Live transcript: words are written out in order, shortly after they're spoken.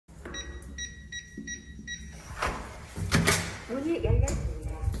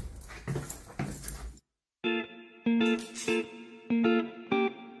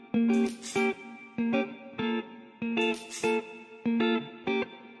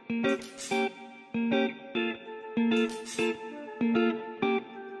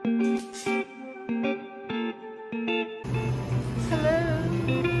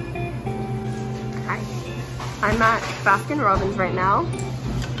I'm at Baskin-Robbins right now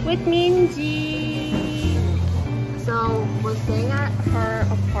with Minji. So we're staying at her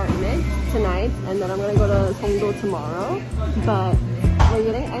apartment tonight, and then I'm gonna go to Songdo tomorrow. But we're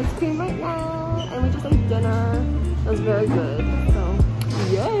getting ice cream right now, and we just ate dinner. It was very good. So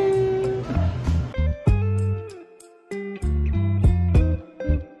yay!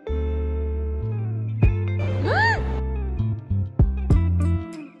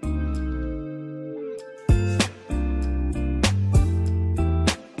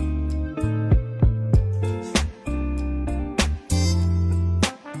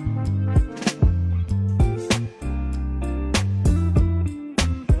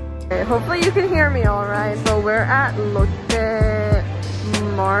 Hopefully you can hear me all right, but we're at Lotte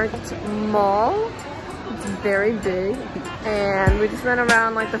Mart Mall. It's very big, and we just went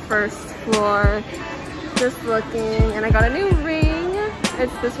around like the first floor just looking, and I got a new ring.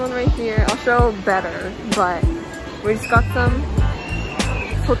 It's this one right here. I'll show better, but we just got some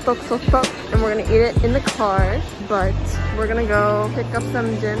sotok, and we're gonna eat it in the car, but we're gonna go pick up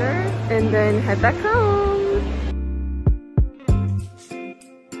some dinner and then head back home.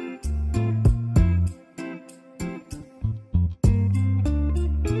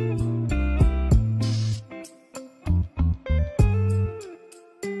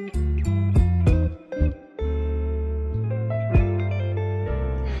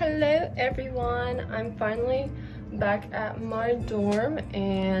 Everyone, I'm finally back at my dorm,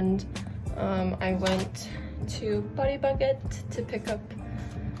 and I went to Body Bucket to pick up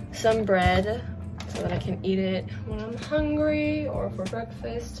some bread so that I can eat it when I'm hungry or for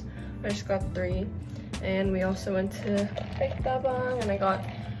breakfast. I just got 3, and we also went to Baekdabang and I got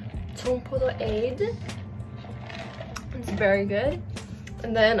Chongpodo aid. It's very good.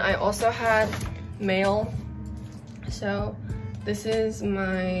 And then I also had mail, so this is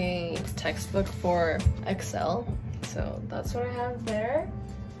my textbook for Excel, so that's what I have there.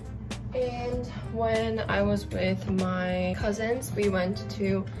 And when I was with my cousins, we went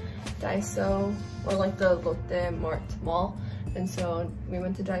to Daiso, or like the Lotte Mart Mall, and so we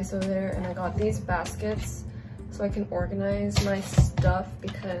went to Daiso there, and I got these baskets so I can organize my stuff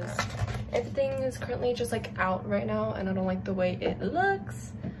because everything is currently just like out right now and I don't like the way it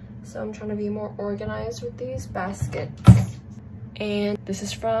looks, so I'm trying to be more organized with these baskets. And this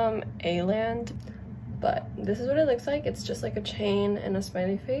is from A-Land, but this is what it looks like. It's just like a chain and a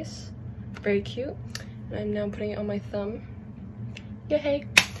smiley face. Very cute. And I'm now putting it on my thumb. Yay!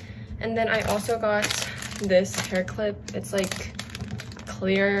 And then I also got this hair clip. It's like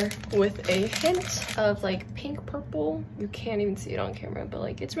clear with a hint of like pink purple. You can't even see it on camera, but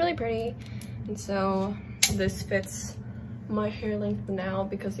like it's really pretty. And so this fits my hair length now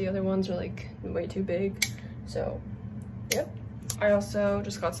because the other ones are like way too big. So yep. I also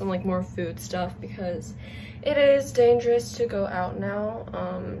just got some like more food stuff because it is dangerous to go out now.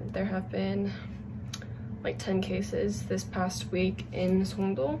 There have been like 10 cases this past week in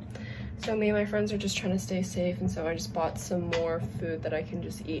Songdo. So me and my friends are just trying to stay safe, and so I just bought some more food that I can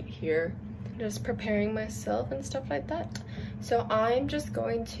just eat here. Just preparing myself and stuff like that. So I'm just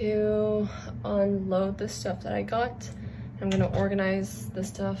going to unload the stuff that I got. I'm gonna organize the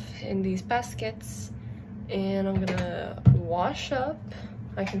stuff in these baskets, and I'm gonna wash up.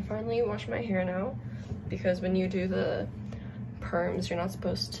 I can finally wash my hair now, because when you do the perms, you're not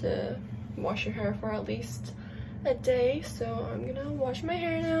supposed to wash your hair for at least a day. So I'm gonna wash my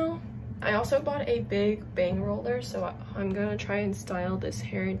hair now. I also bought a big bang roller, so I'm gonna try and style this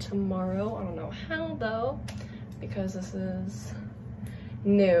hair tomorrow. I don't know how though, because this is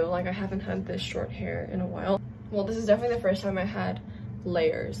new. Like, I haven't had this short hair in a while. Well, this is definitely the first time I had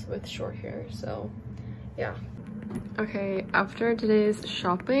layers with short hair, so yeah. Okay, after today's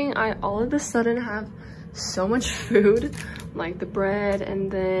shopping, I all of a sudden have so much food, like the bread, and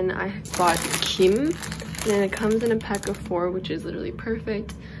then I bought kim, and it comes in a pack of 4, which is literally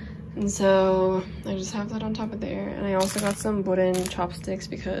perfect. And so I just have that on top of there. And I also got some wooden chopsticks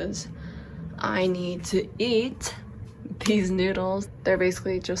because I need to eat these noodles. They're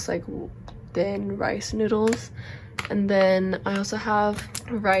basically just like thin rice noodles. And then I also have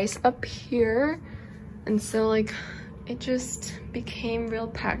rice up here. And so like it just became real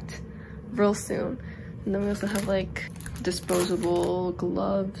packed real soon. And then we also have like disposable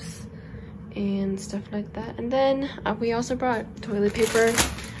gloves and stuff like that. And then we also brought toilet paper.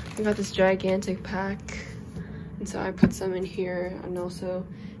 We got this gigantic pack, and so I put some in here and also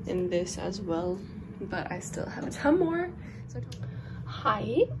in this as well, but I still have a ton more. So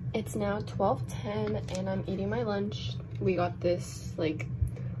hi, it's now 12:10 and I'm eating my lunch. We got this like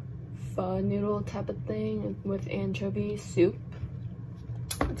pho noodle type of thing with anchovy soup.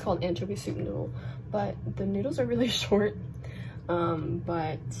 It's called anchovy soup noodle, but the noodles are really short.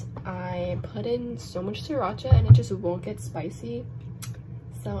 But I put in so much sriracha and it just won't get spicy.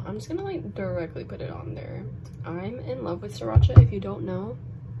 So I'm just gonna like directly put it on there. I'm in love with sriracha. If you don't know,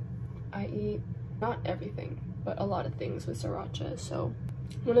 I eat not everything, but a lot of things with sriracha. So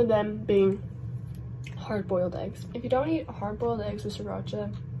one of them being hard-boiled eggs. If you don't eat hard-boiled eggs with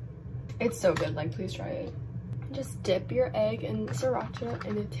sriracha, it's so good. Like, please try it. Just dip your egg in sriracha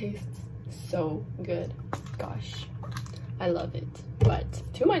and it tastes so good. Gosh, I love it. But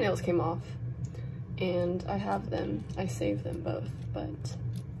 2 of my nails came off and I have them. I saved them both, but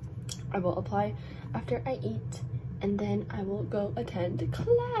I will apply after I eat and then I will go attend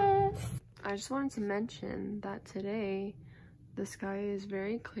class. I just wanted to mention that today the sky is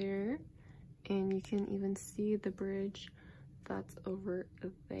very clear and you can even see the bridge that's over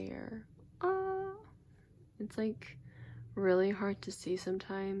there. It's like really hard to see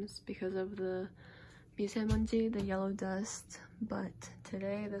sometimes because of the 미세먼지, the yellow dust, but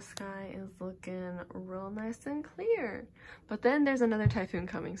today the sky is looking real nice and clear. But then there's another typhoon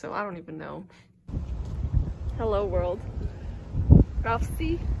coming, so I don't even know. Hello world.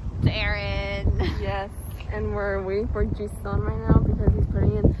 Rosy, Aaron. yes, and we're waiting for JYUN right now because he's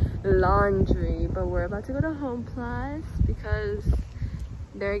putting in laundry, but we're about to go to homeplus because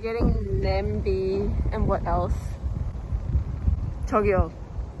they're getting nembi. And what else? Tokyo,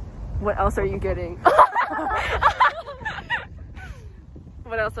 what else are you getting?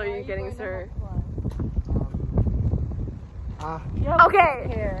 What else are you getting, sir? Okay.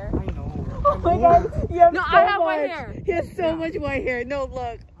 Hair. I know. Oh my god. You have No, so I have much. white hair. He has so much white hair. No,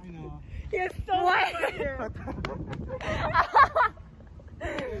 look. I know. He has so much white hair.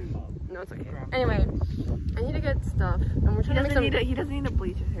 No, it's okay. Anyway, I need to get stuff, and we're trying to make some. He doesn't need to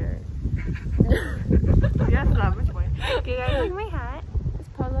bleach his hair. He has that much white. Okay, guys, like my hat. It's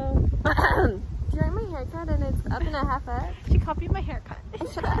Polo. Do you like my haircut? And it's up and a half up. She copied my haircut.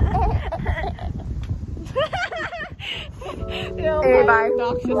 Hey, bye.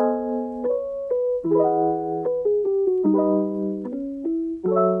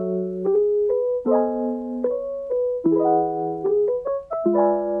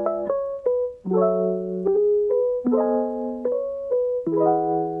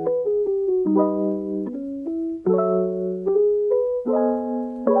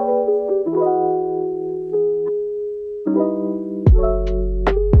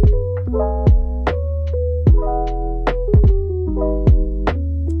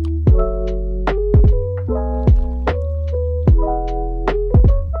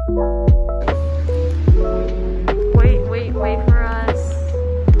 Wait for us.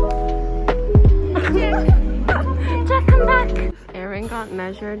 Jack, come back. Erin got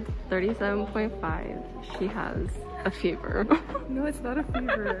measured 37.5. She has a fever. No, it's not a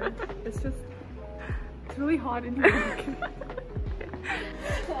fever. It's just, it's really hot in here.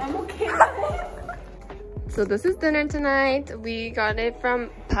 I'm okay. So this is dinner tonight. We got it from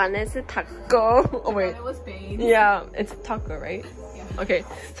Panes Taco. Oh wait. It was Bane's. Yeah, it's taco, right? Yeah. Okay,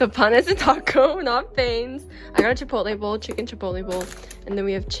 so Panes Taco, not Bane's. I got a chipotle bowl, chicken chipotle bowl, and then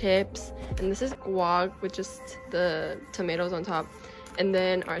we have chips. And this is guac with just the tomatoes on top. And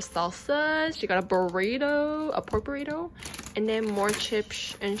then our salsa. She got a burrito, a pork burrito, and then more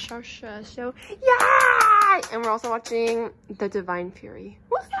chips and salsa. So yeah! And we're also watching The Divine Fury.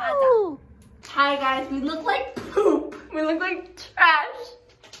 Woohoo! Hi guys, we look like poop. We look like trash.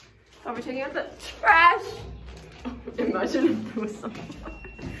 So we're taking out the trash. Imagine if there was something.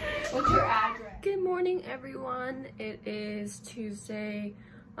 What's your address? Good morning, everyone. It is Tuesday,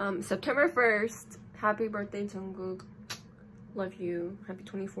 September 1st. Happy birthday, Jungkook. Love you. Happy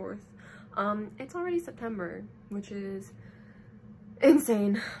 24th. It's already September, which is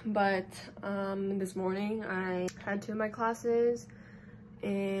insane. But this morning I had 2 of my classes.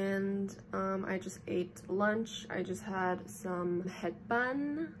 And I just ate lunch. I just had some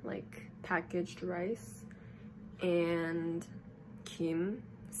hetban, like packaged rice, and kim,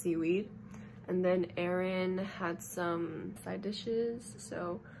 seaweed. And then Erin had some side dishes,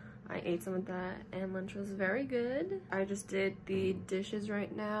 so I ate some of that, and lunch was very good. I just did the dishes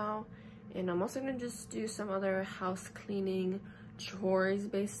right now, and I'm also gonna just do some other house cleaning chores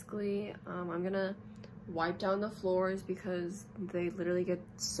basically. I'm gonna wipe down the floors because they literally get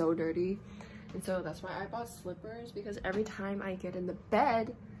so dirty. And so that's why I bought slippers, because every time I get in the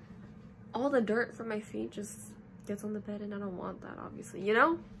bed, all the dirt from my feet just gets on the bed, and I don't want that, obviously, you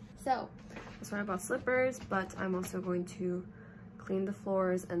know? So that's why I bought slippers, but I'm also going to clean the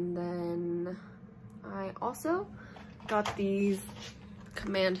floors. And then I also got these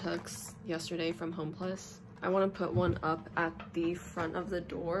command hooks yesterday from HomePlus. I want to put one up at the front of the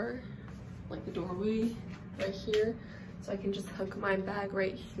door, like the doorway right here, so I can just hook my bag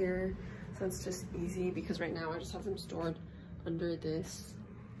right here. So it's just easy, because right now I just have them stored under this,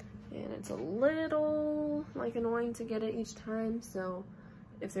 and it's a little like annoying to get it each time. So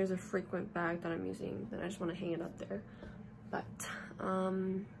if there's a frequent bag that I'm using, then I just want to hang it up there. But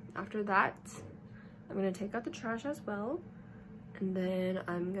after that, I'm gonna take out the trash as well, and then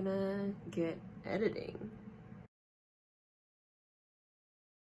I'm gonna get editing.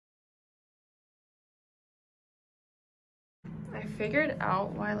 I figured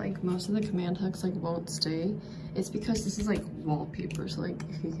out why like most of the command hooks like won't stay. It's because this is like wallpaper, so like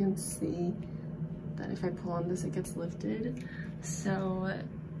if you can see that if I pull on this it gets lifted, so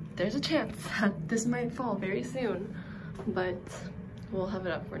there's a chance that this might fall very soon, but we'll have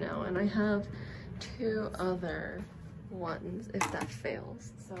it up for now. And I have 2 other ones if that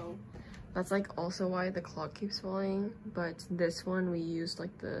fails, so that's like also why the clock keeps falling. But this one we used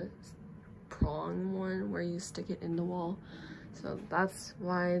like the prong one where you stick it in the wall, so that's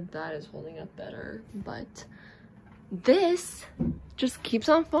why that is holding up better. But this just keeps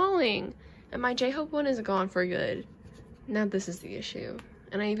on falling, and my J-Hope one is gone for good. Now this is the issue,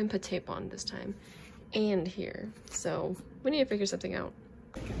 and I even put tape on this time and here, so we need to figure something out.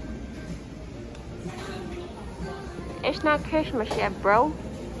 It's not Christmas yet, bro.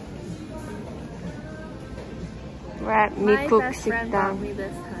 We're at Mikuk Sikdang.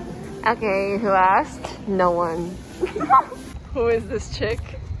 Okay, who asked? No one. Who is this chick?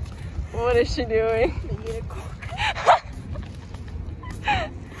 What is she doing?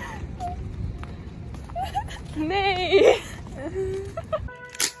 Nay.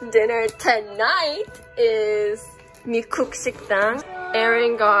 Dinner tonight is Mikuk Sikdang.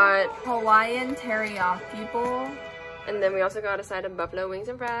 Aaron got Hawaiian teriyaki bowl. And then we also got a side of buffalo wings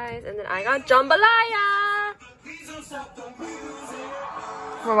and fries. And then I got jambalaya.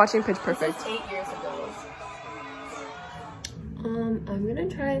 We're watching Pitch Perfect. This is 8 years ago. I'm gonna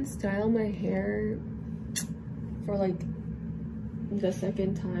try and style my hair for like the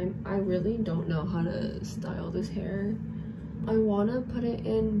second time. I really don't know how to style this hair. I wanna put it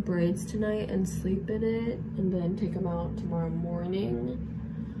in braids tonight and sleep in it, and then take them out tomorrow morning.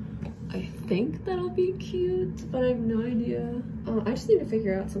 I think that'll be cute, but I have no idea. I just need to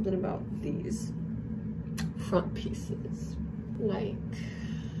figure out something about these front pieces. Like,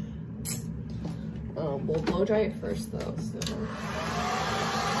 we'll blow dry it first though, so.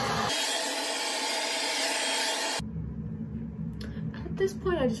 At this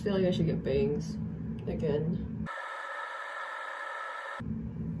point, I just feel like I should get bangs again.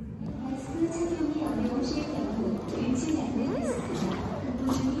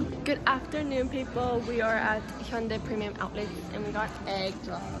 Good afternoon, people. We are at Hyundai Premium Outlets, and we got egg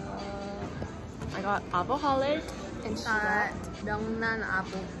drop. I got avoholic, and she got Dongnan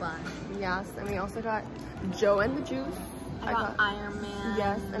apple bun. Yes, and we also got JYUN the juice. I got Iron Man.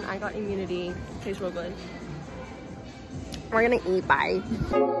 Yes, and I got immunity. Tastes real good. We're gonna eat. Bye.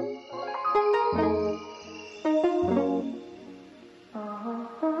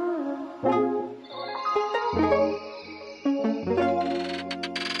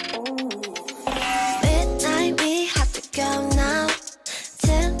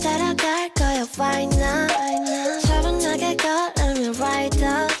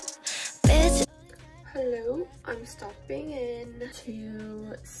 Hello, I'm stopping in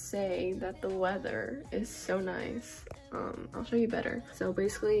to say that the weather is so nice. I'll show you better. So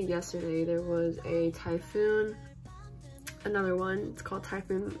basically yesterday there was a typhoon, another one, it's called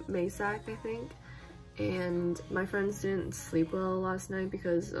Typhoon Maysak, I think. And my friends didn't sleep well last night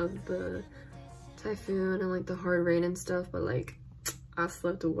because of the typhoon and like the hard rain and stuff, but like I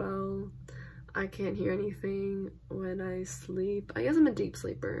slept well. I can't hear anything when I sleep. I guess I'm a deep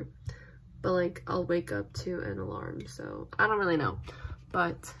sleeper, but like I'll wake up to an alarm, so I don't really know.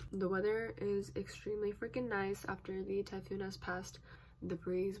 But the weather is extremely freaking nice after the typhoon has passed. The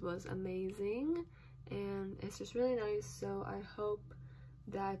breeze was amazing and it's just really nice. So I hope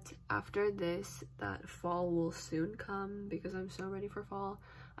that after this that fall will soon come, because I'm so ready for fall.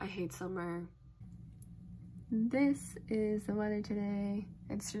 I hate summer. This is the weather today.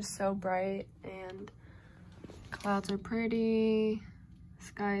 It's just so bright and clouds are pretty.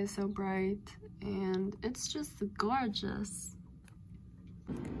 Sky is so bright and it's just gorgeous.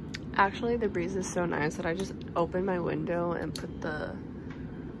 Actually, the breeze is so nice that I just opened my window and put the,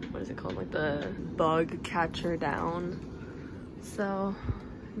 what is it called, like the bug catcher down. So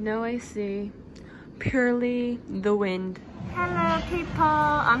no AC, purely the wind. Hello people,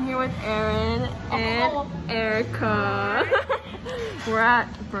 I'm here with Erin and Erica. We're at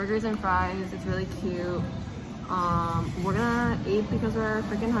Burgers and Fries. It's really cute. We're gonna eat because we're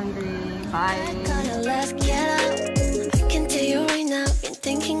freaking hungry. Bye. Let's get up. I can tell you right now, been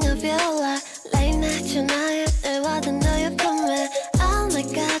thinking of you a lot. Late night tonight, 늘 와도 너의 품에. Oh my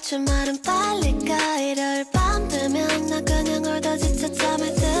god, 주말은 빨리 가. 일요일 밤 되면 나 그냥 울다 지쳐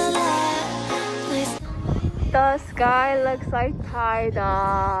잠에 들래. The sky looks like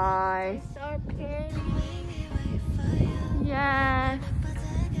tie-dye. So pretty. Yes.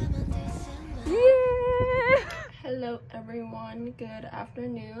 Yeah. Hello everyone, good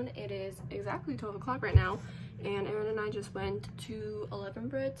afternoon. It is exactly 12 o'clock right now, and Erin and I just went to 11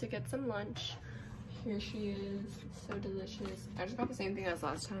 Bread to get some lunch. Here she is, so delicious. I just got the same thing as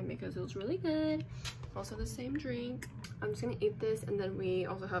last time because it was really good. Also the same drink. I'm just gonna eat this, and then we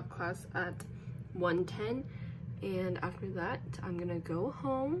also have class at 1:10, and after that I'm gonna go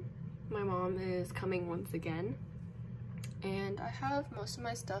home. My mom is coming once again, and I have most of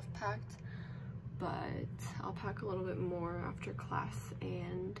my stuff packed, but I'll pack a little bit more after class,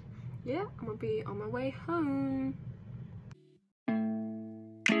 and yeah, I'm gonna be on my way home.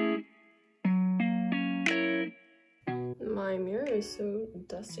 My mirror is so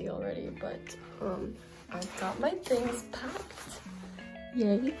dusty already, but I've got my things packed,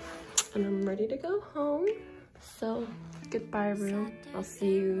 yay, and I'm ready to go home. So goodbye everyone, I'll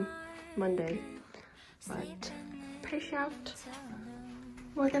see you Monday, but peace out.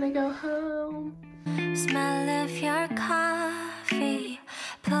 We're gonna go home. Smell of your coffee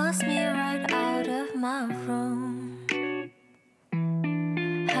pulls me right out of my room.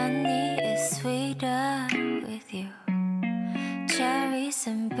 Honey is sweeter with you. Cherries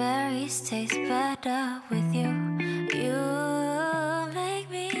and berries taste better with you. You